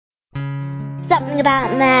something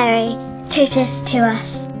about Mary. Totus2us.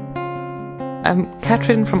 I'm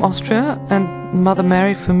Catherine from Austria, and Mother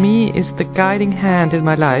Mary for me is the guiding hand in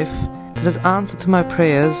my life that has answered to my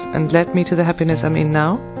prayers and led me to the happiness I'm in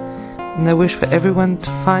now. And I wish for everyone to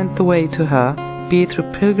find the way to her, be it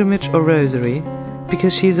through pilgrimage or rosary,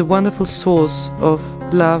 because she is a wonderful source of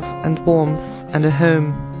love and warmth and a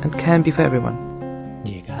home and can be for everyone.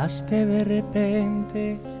 Llegaste de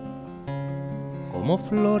repente, como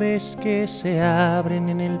flores que se abren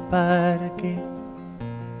en el parque.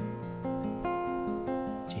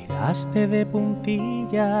 Llegaste de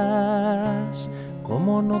puntillas,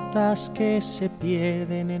 como notas que se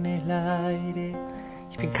pierden en el aire.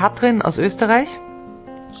 Ich bin Katrin aus Österreich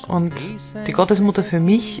und die Gottesmutter für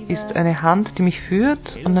mich ist eine Hand, die mich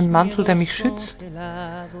führt und ein Mantel, der mich schützt.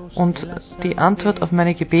 Und die Antwort auf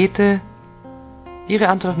meine Gebete, ihre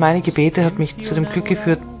Antwort auf meine Gebete hat mich zu dem Glück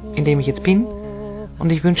geführt, in dem ich jetzt bin. Und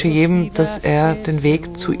ich wünsche jedem, dass er den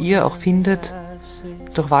Weg zu ihr auch findet,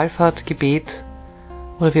 durch Wallfahrt, Gebet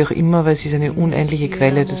oder wie auch immer, weil sie ist eine unendliche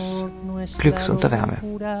Quelle des Glücks und der Wärme.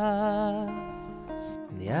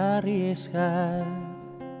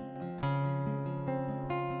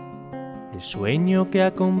 El sueño que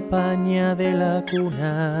acompaña de la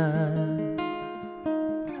cuna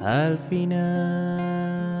al final.